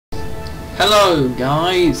Hello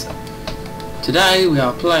guys! Today we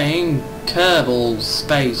are playing Kerbal's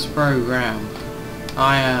space program.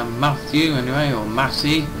 I am Matthew anyway, or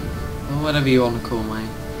Matty, or whatever you want to call me.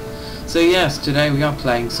 So yes, today we are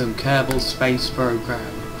playing some Kerbal's space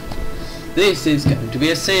program. This is going to be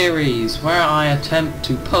a series where I attempt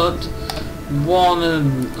to put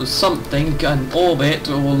something in orbit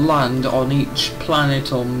or land on each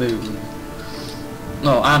planet or moon.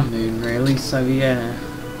 Well, and moon really, so yeah.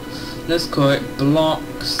 Let's call it Block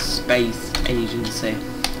Space Agency.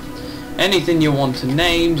 Anything you want to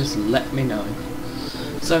name, just let me know.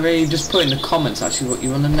 So really, just put in the comments actually what you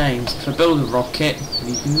want to name. So if I build a rocket,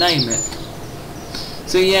 you can name it.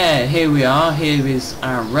 So yeah, here we are. Here is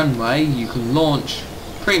our runway. You can launch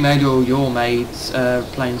pre-made or your made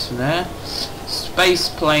planes from there. Space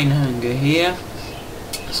plane hangar here.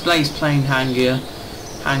 Space plane hangar.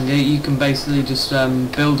 You can basically just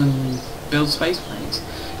build space planes.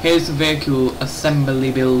 Here's the vehicle assembly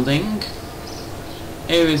building.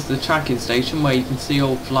 Here is the tracking station where you can see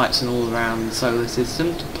all flights and all around the solar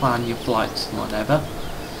system to plan your flights and whatever.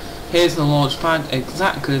 Here's the launch pad,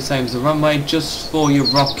 exactly the same as the runway, just for your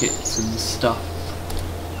rockets and stuff.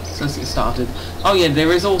 So let's get started. Oh yeah,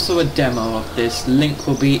 there is also a demo of this. Link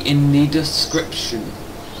will be in the description.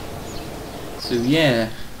 So yeah,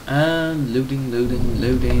 and loading.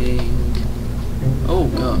 Oh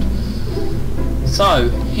god. So,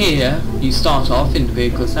 here you start off in the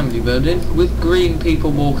vehicle assembly building with green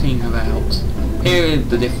people walking about. Here are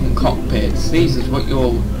the different cockpits. This is what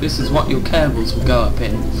your Kerbals will go up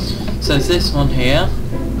in. So there's this one here,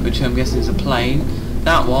 which I'm guessing is a plane.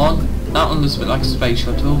 That one looks a bit like a space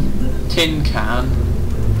shuttle. Tin can.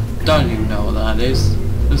 Don't even know what that is.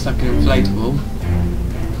 Looks like an inflatable.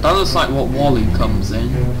 That looks like what Wally comes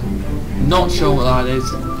in. Not sure what that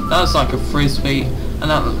is. That looks like a frisbee. And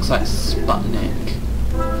that looks like Sputnik.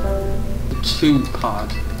 The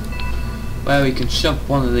 2-pod. Where we can shove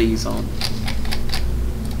one of these on.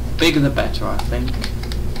 Bigger the better, I think.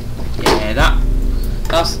 Yeah,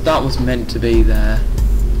 that was meant to be there.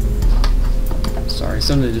 Sorry,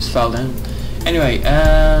 something just fell down. Anyway,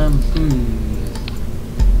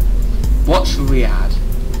 what should we add?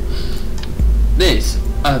 This,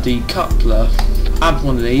 the coupler. Add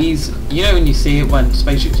one of these. You know when you see it when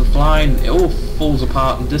spaceships are flying, it all falls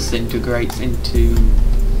apart and disintegrates into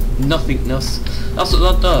nothingness. That's what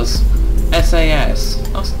that does. SAS.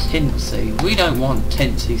 That's tinsy. We don't want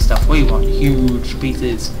tinsy stuff. We want huge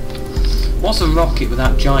pieces. What's a rocket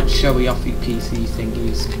without giant showy offy PC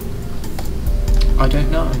thingies? I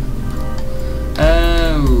don't know.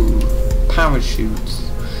 Oh, parachutes.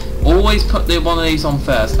 Always put one of these on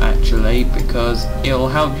first actually, because it'll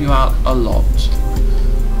help you out a lot.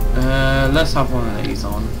 Let's have one of these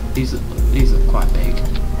on. These are quite big.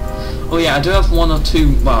 Oh yeah, I do have one or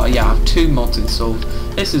two. Well, yeah, I have 2 mods installed.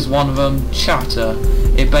 This is one of them. Chatter.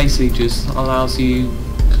 It basically just allows you,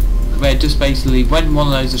 where just basically when one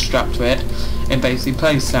of those is strapped to it, it basically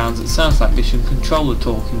plays sounds. It sounds like Mission Controller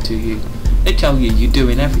talking to you. They tell you you're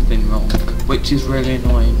doing everything wrong, which is really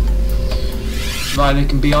annoying. Right, they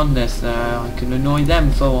can be on this now. I can annoy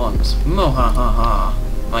them for once. Mohahaha.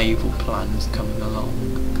 My evil plan is coming along.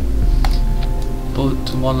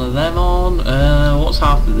 Put one of them on. What's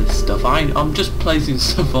half of this stuff? I'm just placing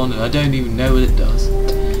stuff on it. I don't even know what it does.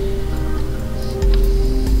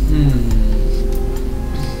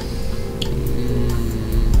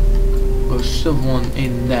 We'll shove one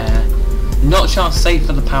in there. Not sure I'm safe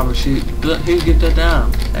for the parachute, but who gives a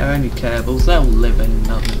damn? They're only Kerbals. They'll live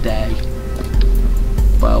another day.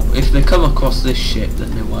 Well, if they come across this ship,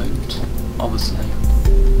 then they won't. Obviously.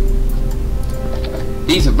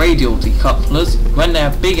 These are radial decouplers. When they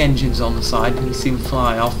have big engines on the side and you see them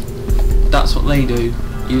fly off, that's what they do.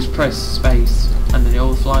 You just press space and then it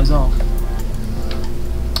all flies off.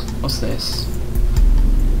 What's this?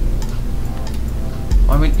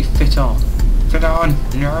 Why won't you fit on? Fit on!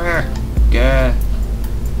 Yeah.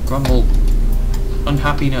 Grumble.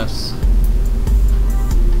 Unhappiness.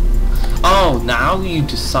 Oh, now you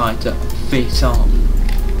decide to fit on.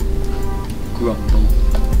 Grumble.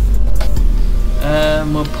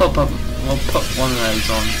 We'll put one of those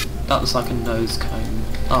on. That looks like a nose cone.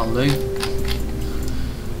 That'll do.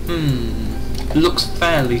 Looks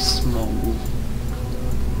fairly small.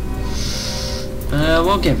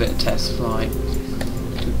 We'll give it a test flight.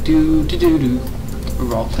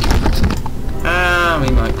 Rocket. My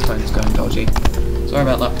microphone's going dodgy. Sorry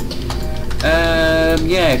about that.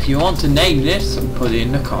 Yeah, if you want to name this, put it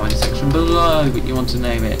in the comment section below what you want to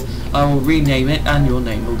name it. I will rename it and your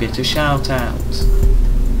name will get a shout out.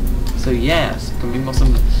 So yes, it can be more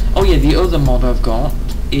something. Oh yeah, the other mod I've got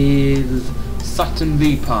is Saturn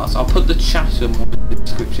V parts. I'll put the chatter in the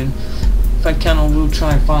description. If I can, I will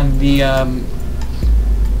try and find the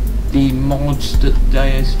mods that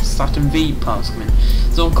the Saturn V parts come in.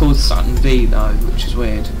 It's all called Saturn V though, which is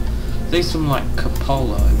weird. There's some like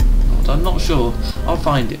Kerbal. I'm not sure. I'll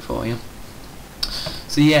find it for you.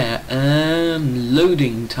 So yeah,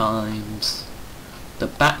 loading times. The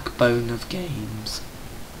backbone of games.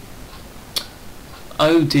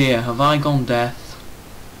 Oh dear, have I gone deaf?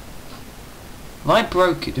 Have I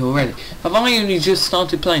broke it already? Have I only just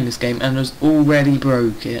started playing this game and has already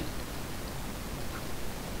broke it?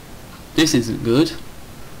 This isn't good.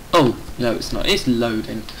 Oh, no it's not. It's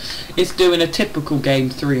loading. It's doing a typical game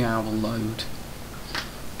 3-hour load.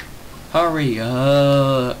 Hurry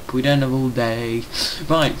up. We don't have all day.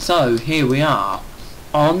 Right, so here we are.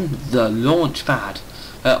 On the launch pad.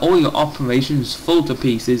 All your operations fall to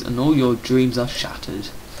pieces and all your dreams are shattered.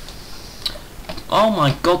 Oh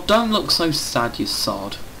my god, don't look so sad, you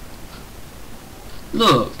sod.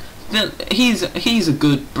 Look, he's a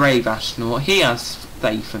good, brave astronaut. He has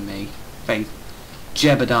faith in me. Faith.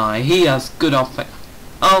 Ev-aaa, he has good faith.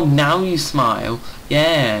 Oh, now you smile.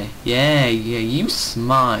 Yeah, you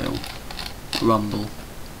smile. Grumble.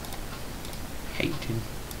 Hating.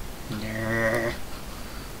 At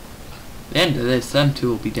the end of this, them two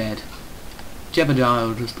will be dead. Ev-aaa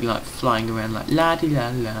will just be like flying around like la di la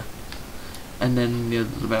la. And then the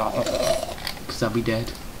others will be like because they'll be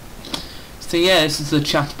dead. So yeah, this is the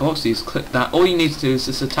chat box. You just click that. All you need to do is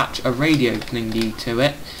just attach a radio thingy to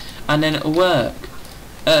it, and then it'll work.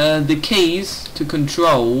 The keys to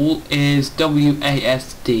control is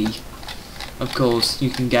WASD. Of course,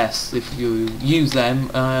 you can guess if you use them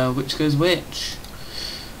which goes which.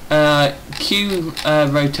 Q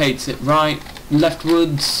rotates it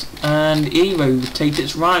leftwards, and E rotates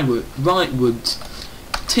it rightwards.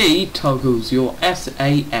 T toggles your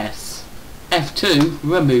SAS. F2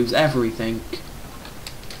 removes everything.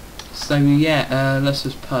 So yeah, let's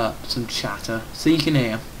just put up some chatter so you can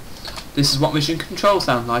hear. This is what mission control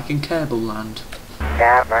sounds like in Kerbal land.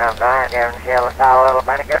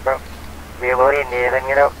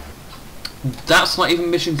 That's not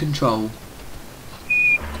even mission control.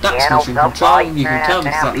 That's mission control. You can tell me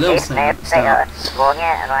that little sound.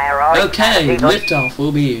 Okay, liftoff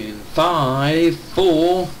will be in 5,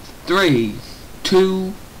 4, 3,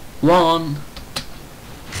 2, 1.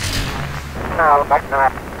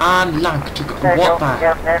 And lag to go. What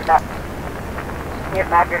that?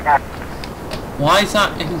 Why is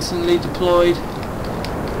that instantly deployed?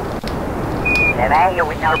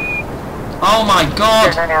 Oh my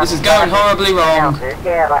god! This is going horribly wrong.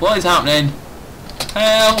 What is happening?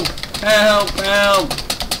 Help! Help! Help!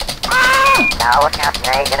 Ah!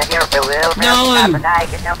 No!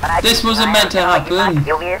 This wasn't meant to happen.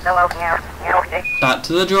 Back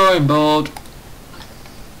to the drawing board.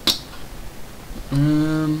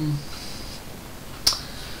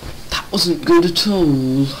 That wasn't good at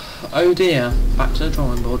all. Oh dear. Back to the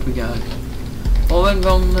drawing board we go. What went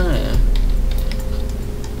wrong there?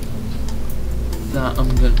 That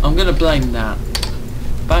I'm gonna blame that.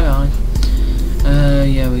 Bye bye.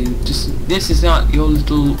 Yeah, this is like your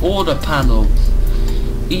little order panel.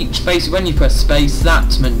 Each basically when you press space,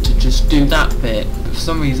 that's meant to just do that bit. But for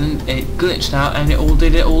some reason, it glitched out and it all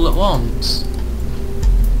did it all at once.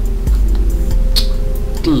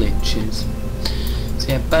 Glitches. So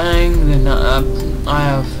yeah, bang. Then I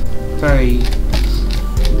have very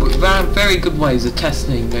good ways of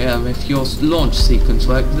testing if your launch sequence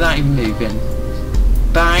works without even moving.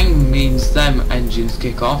 Bang means them engines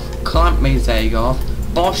kick off, clamp means they go off,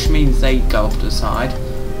 bosh means they go off to the side,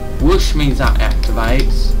 whoosh means that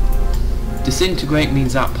activates, disintegrate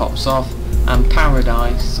means that pops off, and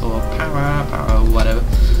paradise, or para, whatever,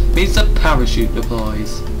 means the parachute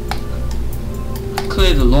deploys.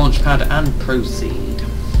 Clear the launch pad and proceed.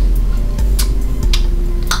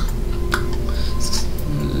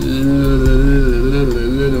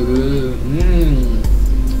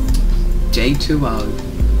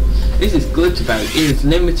 J2O. This is glitter bait. It is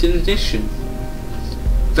limited edition.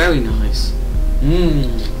 Very nice.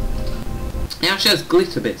 It actually has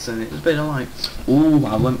glitter bits in it. It's a bit of like, ooh,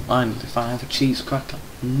 I wouldn't mind if I have a cheese cracker.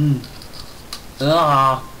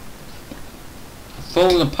 Ah,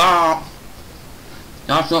 falling apart.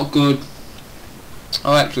 That's not good.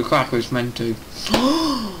 Oh, extra cracker is meant to.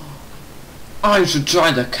 I should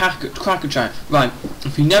try the cracker challenge. Right,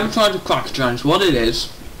 if you never tried the cracker challenge, what it is.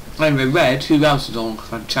 Anyway, Red, who else is on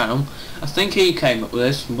the channel, I think he came up with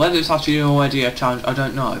this. Whether it's actually already a challenge, I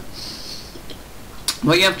don't know.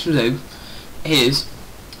 What you have to do is,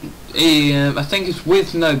 I think it's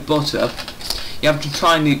with no butter, you have to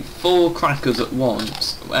try and eat 4 crackers at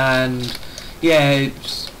once, and Yeah,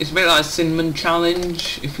 it's a bit like a cinnamon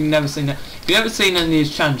challenge. If you've never seen that, if you've never seen any of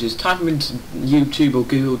these challenges, type them into YouTube or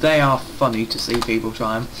Google. They are funny to see people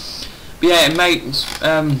try them. But yeah, it makes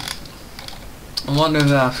one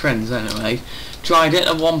of our friends anyway tried it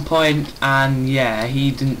at one point, and yeah,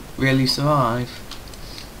 he didn't really survive.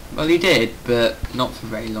 Well, he did, but not for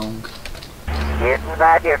very long.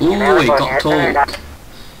 Ooh, he got talk.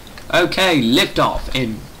 Okay, lift off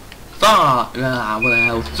in 5,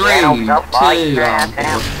 well, 3, 2, 1,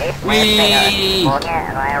 whee! Are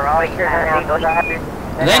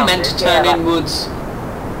they meant to turn inwards?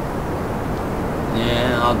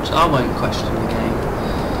 Yeah, I won't question the game.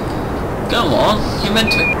 Go on, you're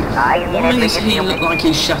meant to... Why does he look like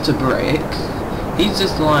he's shot a brick? He's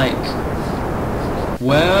just like...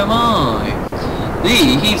 Where am I?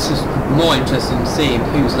 He's just more interested in seeing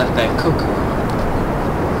who's left their cooker on.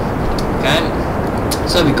 Okay,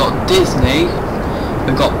 so we got Disney,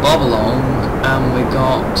 we got Bob Along, and we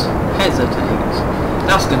got Hesitate.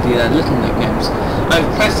 That's going to be their little nicknames. I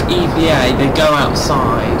press Ev-aaa, they go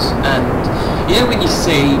outside, and you know when you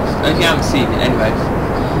see, if you haven't seen it anyway,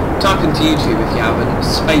 type into YouTube if you haven't,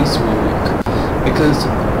 spacewalk, because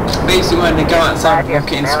basically when they go outside and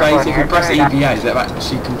rocket in space, if you press Ev-aaa, they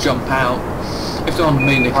actually can jump out. If they're on the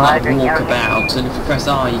moon, they can like walk about, and if you press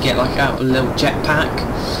R, you get like a little jetpack.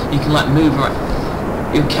 You can like move around.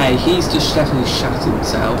 Okay, he's just definitely shat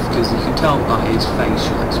himself because you can tell by his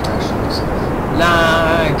facial expressions.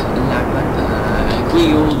 Lag, lag, lag, lag.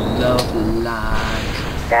 We all love lag.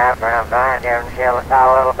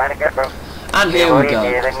 And here we go.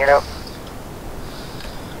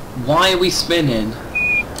 Why are we spinning?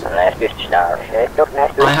 I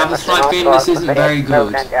have a slight feeling this isn't very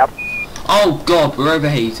good. Oh god, we're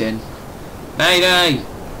overheating. Mayday!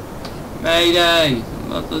 Mayday!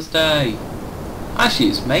 Mother's Day. Actually,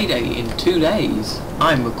 it's Mayday in 2 days.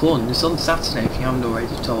 I'm recording this on Saturday if you haven't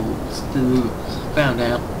already told. Still found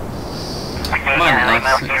out. My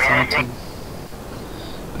life's exciting.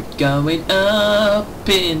 We're going up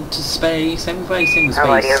into space. Everybody sing the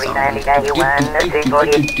space song.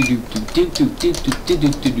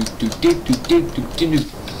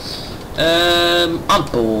 I'm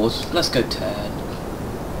bored. Let's go turn.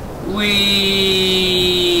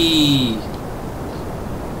 Whee!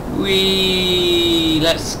 Whee!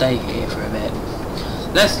 Let's stay here for a bit.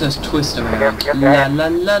 Let's just twist around. La la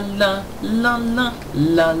la la la la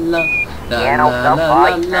la la.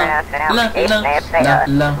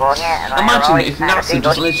 Imagine if NASA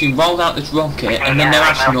just literally rolled out this rocket and then their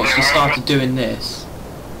astronauts just started doing this.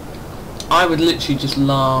 I would literally just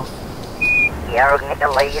laugh. Yeah,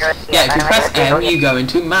 if you press M, you go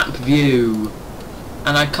into map view.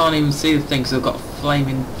 And I can't even see the things, so I've got a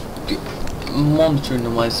flaming monitor in the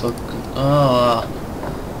way, so I can...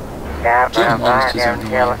 monitors in the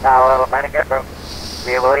way.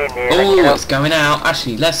 Oh, it's going out.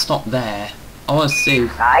 Actually, let's stop there. I want to see.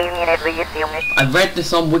 I read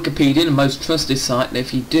this on Wikipedia, the most trusted site, that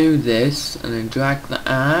if you do this and then drag the...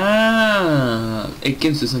 it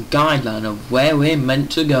gives us a guideline of where we're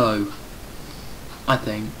meant to go. I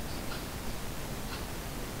think.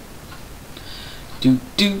 Do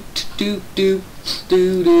do do do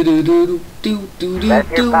do do do do do do do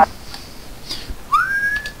do.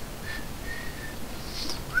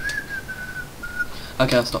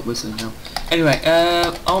 Okay, I'll stop whistling now. Anyway,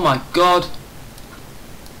 oh my god.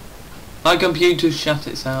 My computer shut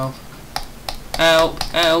itself. Help,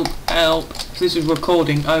 help, help. This is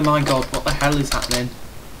recording. Oh my god, what the hell is happening?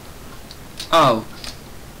 Oh.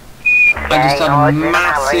 I just had a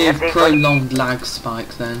massive prolonged lag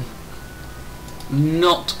spike then.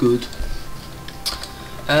 Not good.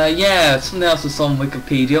 Yeah, something else that's on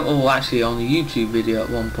Wikipedia, or actually on a YouTube video at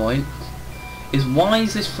one point, is why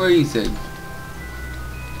is this freezing?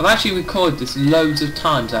 I've actually recorded this loads of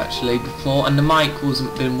times actually before, and the mic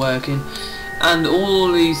wasn't been working, and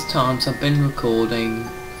all these times I've been recording,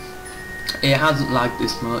 it hasn't lagged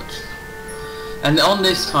this much. And on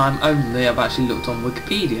this time only, I've actually looked on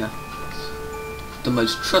Wikipedia, the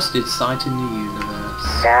most trusted site in the universe.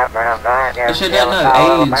 Which I don't know,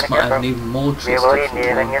 aliens might have an even more trusted one.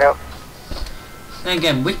 Then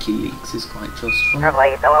again, WikiLeaks is quite trustful.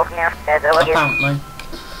 Apparently.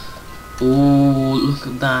 Oh, look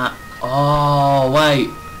at that. Oh, wait.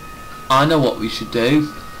 I know what we should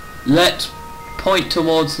do. Let's point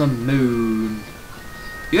towards the moon.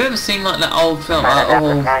 You ever seen like that old film? You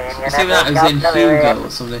see that it was in Hugo or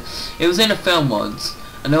something. It was in a film once,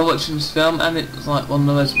 and I was watching this film, and it was like one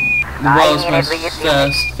of the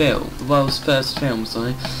world's first film, or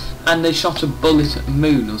something. And they shot a bullet at the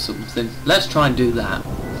moon or something. Let's try and do that.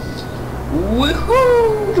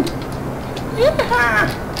 Woohoo! Yeah!